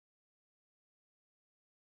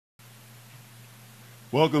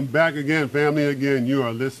Welcome back again, family. Again, you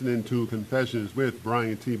are listening to Confessions with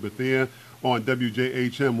Brian T. Bethea on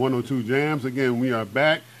WJHM 102 Jams. Again, we are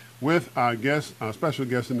back with our guest, our special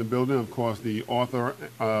guest in the building, of course, the author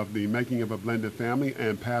of The Making of a Blended Family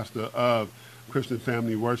and pastor of Christian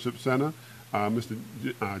Family Worship Center, Mr.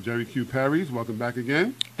 Jerry Q. Parries. Welcome back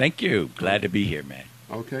again. Thank you. Glad to be here, man.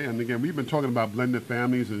 Okay, and again, we've been talking about blended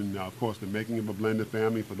families and, of course, the making of a blended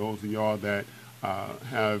family for those of y'all that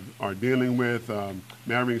are dealing with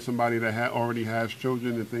marrying somebody that already has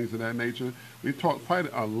children and things of that nature. We've talked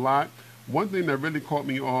quite a lot. One thing that really caught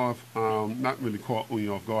me off, not really caught me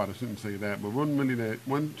off guard, I shouldn't say that, but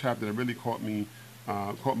one chapter that really caught my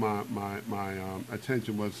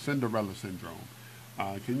attention was Cinderella syndrome.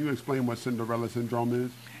 Can you explain what Cinderella syndrome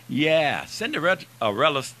is? Yeah, Cinderella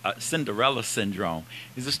syndrome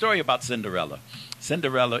is a story about Cinderella.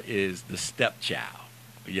 Cinderella is the stepchild,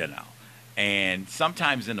 you know. And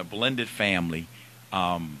sometimes in a blended family,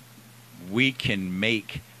 we can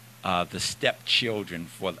make the stepchildren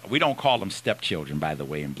we don't call them stepchildren, by the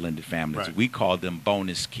way, in blended families. Right. We call them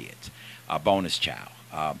bonus kids, a bonus child.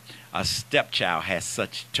 A stepchild has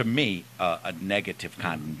to me, a negative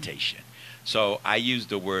connotation. So I use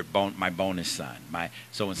the word my bonus son.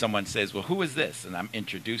 So when someone says, well, who is this? And I'm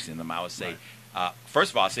introducing them, I would say,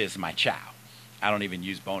 first of all, I say it's my child. I don't even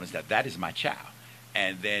use bonus. That is my child.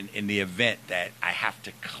 And then in the event that I have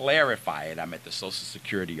to clarify it, I'm at the Social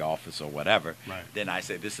Security office or whatever, then I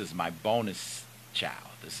say, this is my bonus child.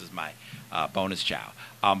 This is my bonus child.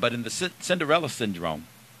 But in the Cinderella syndrome,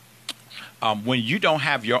 when you don't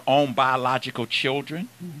have your own biological children,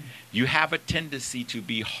 you have a tendency to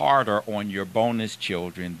be harder on your bonus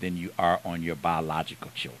children than you are on your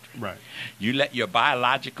biological children. Right. You let your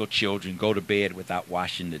biological children go to bed without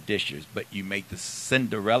washing the dishes, but you make the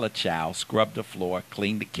Cinderella child scrub the floor,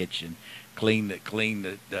 clean the kitchen, clean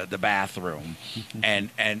the bathroom, and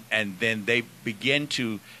then they begin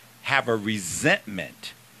to have a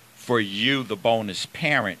resentment for you, the bonus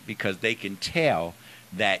parent, because they can tell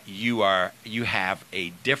that you have a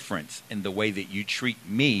difference in the way that you treat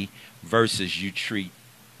me versus you treat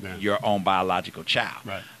your own biological child.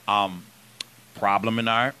 Right. Problem in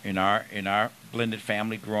our blended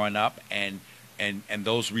family growing up, and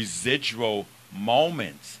those residual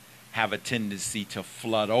moments have a tendency to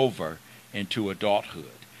flood over into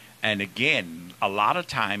adulthood. And again, a lot of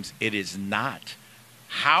times it is not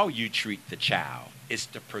how you treat the child, it's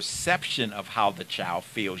the perception of how the child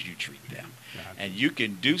feels you treat them. And you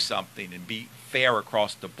can do something and be fair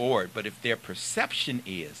across the board, but if their perception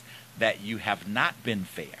is that you have not been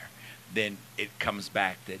fair, then it comes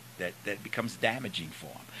back that becomes damaging for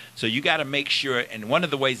them. So you got to make sure, and one of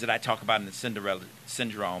the ways that I talk about in the Cinderella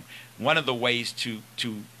syndrome, one of the ways to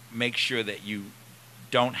make sure that you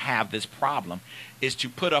don't have this problem is to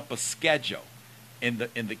put up a schedule in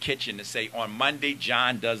the kitchen to say, on Monday,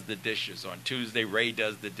 John does the dishes. On Tuesday, Ray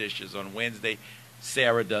does the dishes. On Wednesday,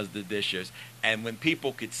 Sarah does the dishes. And when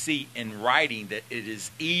people could see in writing that it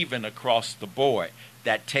is even across the board,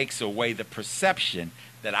 that takes away the perception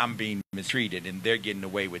that I'm being mistreated and they're getting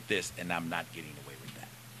away with this and I'm not getting away with that.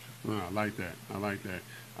 Well, I like that. I like that.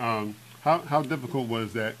 How difficult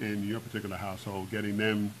was that in your particular household, getting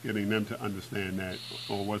them to understand that,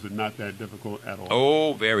 or was it not that difficult at all?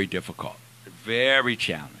 Oh, very difficult. Very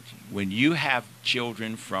challenging. When you have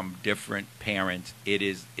children from different parents, it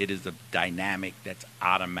is a dynamic that's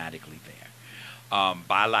automatically there.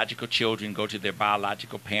 Biological children go to their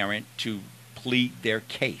biological parent to plead their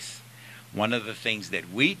case. One of the things that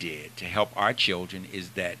we did to help our children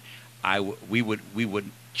is that we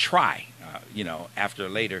would try, after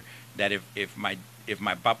later, that if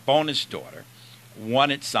my bonus daughter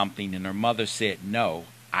wanted something and her mother said no,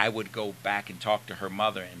 I would go back and talk to her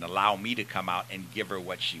mother and allow me to come out and give her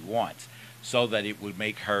what she wants, so that it would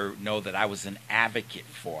make her know that I was an advocate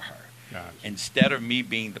for her. Gotcha. Instead of me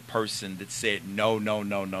being the person that said no, no,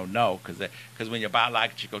 no, no, no, because when your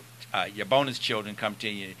biological, your bonus children come to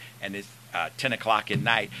you and it's 10 o'clock at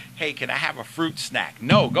night, hey, can I have a fruit snack?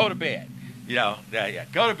 No, go to bed. Go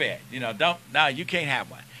to bed. No, you can't have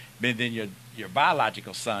one. But then your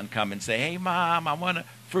biological son come and say, hey, Mom, I want a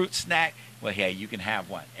fruit snack. Well, hey, you can have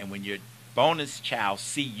one. And when your bonus child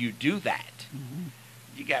see you do that,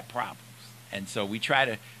 you got problems. And so we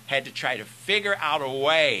had to try to figure out a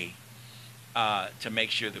way to make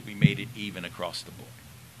sure that we made it even across the board.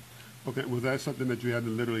 Okay, was that something that you had to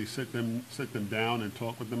literally sit them down and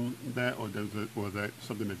talk with them or was that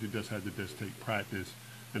something that you just had to just take practice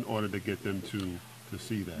in order to get them to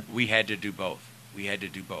see that? We had to do both. We had to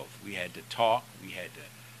talk. We had to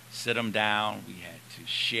sit them down. We had to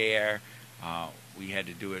share. we had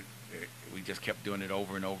to do it. We just kept doing it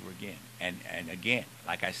over and over again. And again,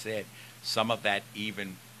 like I said, some of that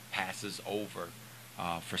even passes over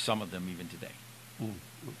for some of them even today.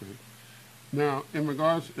 Okay. Now, in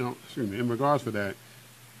regards, in regards to that,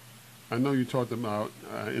 I know you talked about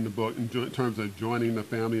in the book in terms of joining the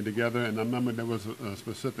family together, and I remember there was a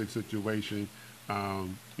specific situation. How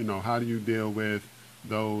do you deal with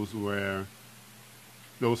those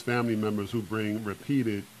family members who bring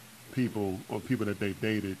repeated people or people that they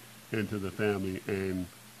dated into the family, and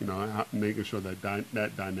making sure that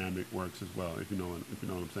that dynamic works as well. If you know what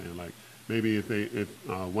I'm saying, like maybe if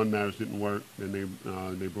one marriage didn't work, then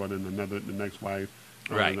they brought in the next wife,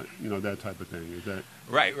 right? That type of thing. Is that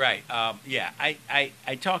right? Yeah,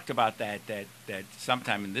 I talked about that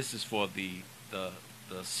sometime, and this is for the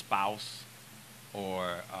spouse,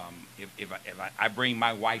 or if I bring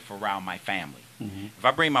my wife around my family. Mm-hmm. If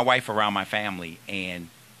I bring my wife around my family, and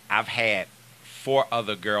I've had 4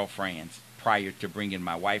 other girlfriends prior to bringing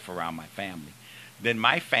my wife around my family, then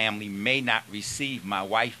my family may not receive my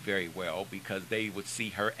wife very well, because they would see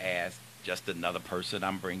her as just another person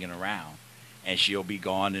I'm bringing around, and she'll be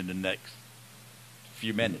gone in the next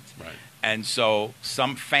few minutes. Right. And so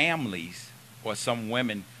some families or some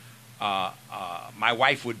women, my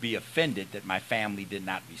wife would be offended that my family did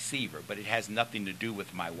not receive her, but it has nothing to do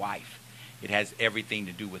with my wife. It has everything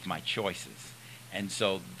to do with my choices. And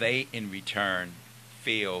so they, in return,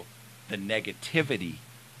 feel the negativity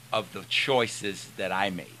of the choices that I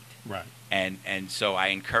made. Right. And so I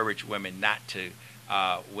encourage women not to,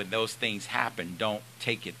 when those things happen, don't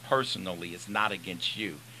take it personally. It's not against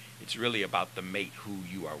you. It's really about the mate who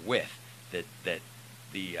you are with, that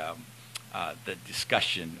the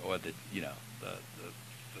discussion or the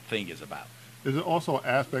thing is about. Is it also an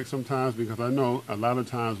aspect sometimes, because I know a lot of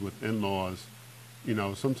times with in-laws,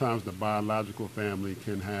 sometimes the biological family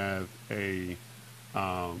can have a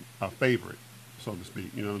favorite, so to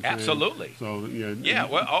speak. You know what I'm Absolutely. saying? So yeah. Yeah.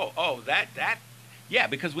 Well. That. Yeah.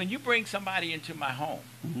 Because when you bring somebody into my home,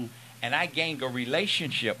 Mm-hmm. and I gain a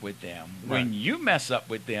relationship with them, Right. when you mess up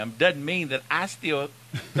with them, doesn't mean that I still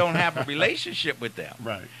don't have a relationship with them.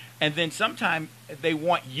 Right. And then sometimes they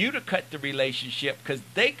want you to cut the relationship because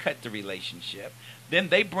they cut the relationship. Then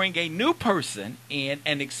they bring a new person in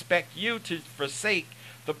and expect you to forsake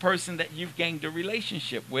the person that you've gained a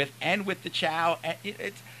relationship with, and with the child.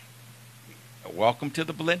 It's welcome to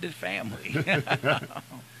the blended family.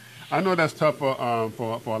 I know that's tough for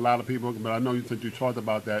a lot of people, but I know you talked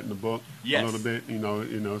about that in the book. Yes. A little bit.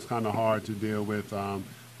 It's kind of hard to deal with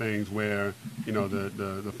things where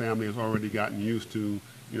the family has already gotten used to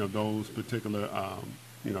those particular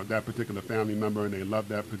that particular family member, and they love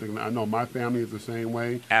that particular. I know my family is the same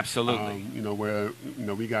way. Absolutely. Where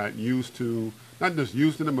we got used to, not just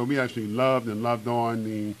used to them, but we actually loved on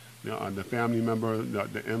the family member,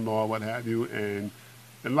 the in-law, what have you, and.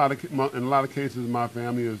 In a lot of cases, my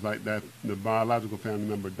family is like that. The biological family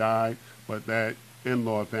member died, but that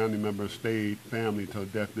in-law family member stayed family till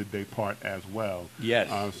death did they part as well.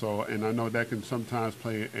 Yes. And I know that can sometimes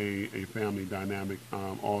play a family dynamic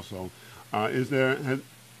also.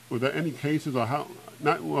 Were there any cases, or how?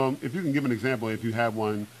 Not well, if you can give an example, if you have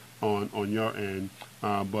one on your end,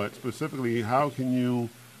 but specifically, how can you?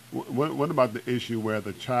 What about the issue where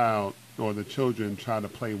the child or the children try to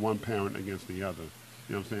play one parent against the other?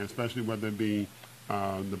 You know what I'm saying? Especially whether it be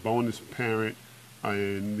the bonus parent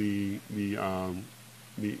and and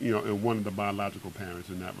one of the biological parents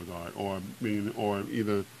in that regard, or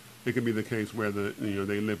either it could be the case where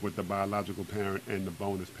they live with the biological parent and the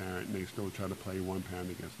bonus parent, and they still try to play one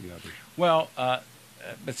parent against the other. Well,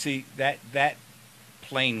 but see that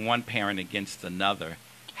playing one parent against another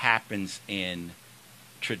happens in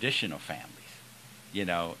traditional families.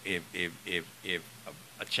 If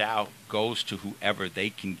a child goes to whoever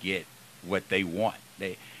they can get what they want,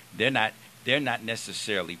 they're not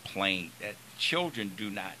necessarily playing. Children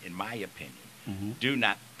do not, in my opinion, Mm-hmm. do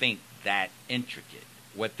not think that intricate.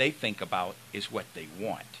 What they think about is what they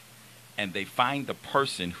want, and they find the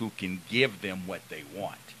person who can give them what they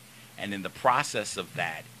want. And in the process of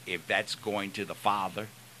that, if that's going to the father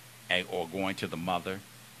or going to the mother,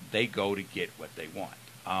 they go to get what they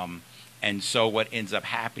want. And so what ends up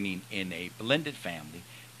happening in a blended family,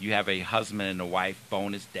 you have a husband and a wife,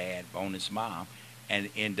 bonus dad, bonus mom, and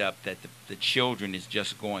end up that the children is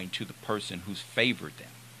just going to the person who's favored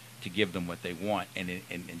them to give them what they want. And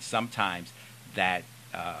sometimes that,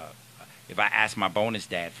 if I ask my bonus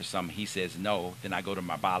dad for something, he says no, then I go to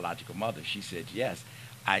my biological mother. She said yes.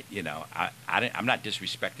 I'm not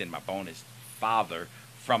disrespecting my bonus father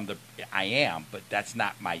I am, but that's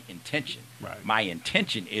not my intention. Right. My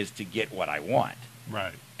intention is to get what I want.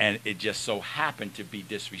 Right. And it just so happened to be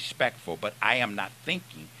disrespectful. But I am not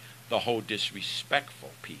thinking the whole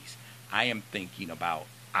disrespectful piece. I am thinking about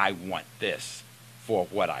I want this for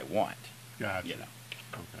what I want. Gotcha. You know.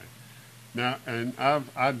 Okay. Now, and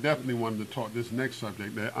I definitely wanted to talk this next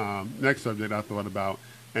subject. That next subject I thought about,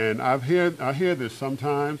 and I hear this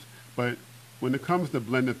sometimes, but when it comes to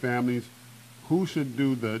blended families, who should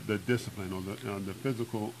do the discipline or the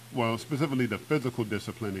physical? Well, specifically the physical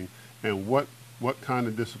disciplining, and what kind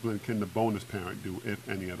of discipline can the bonus parent do, if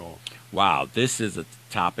any at all? Wow, this is a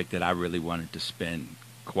topic that I really wanted to spend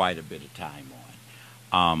quite a bit of time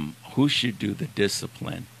on. Who should do the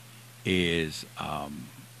discipline is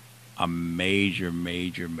a major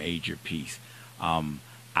piece.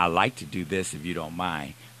 I like to do this, if you don't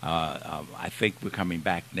mind. I think we're coming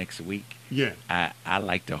back next week. Yeah. I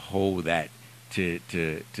like to hold that to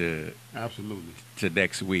Absolutely. to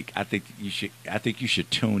next week. I think you should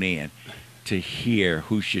tune in to hear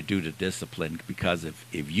who should do the discipline, because if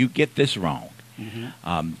you get this wrong,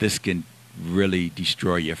 this can really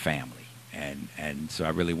destroy your family. And so I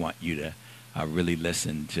really want you to really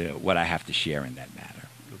listen to what I have to share in that matter.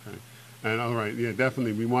 Okay. And all right, yeah,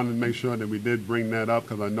 definitely. We wanted to make sure that we did bring that up,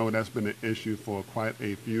 because I know that's been an issue for quite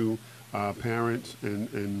a few parents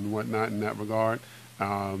and whatnot in that regard.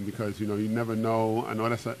 Because you never know. I know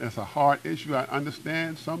that's a hard issue. I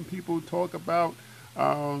understand some people talk about,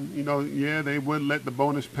 they would let the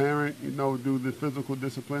bonus parent, do the physical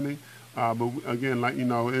disciplining. But again,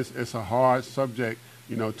 it's a hard subject,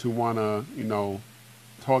 to want to,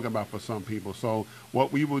 talk about for some people. So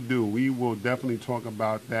what we will do, we will definitely talk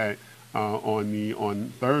about that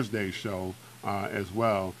on Thursday's show as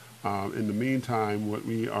well. In the meantime, what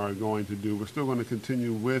we are going to do, we're still going to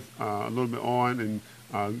continue with a little bit on and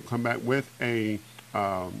come back with a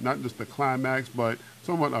not just the climax, but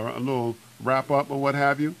somewhat a little wrap up or what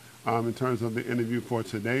have you in terms of the interview for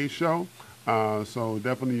today's show. So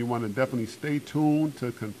definitely you want to stay tuned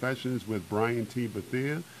to Confessions with Brian T.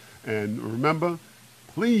 Bethea. And remember,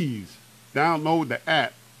 please download the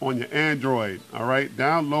app on your Android. All right,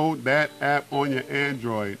 download that app on your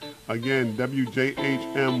Android. Again,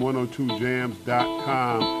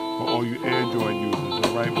 WJHM102jams.com for all you Android users.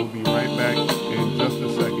 All right, we'll be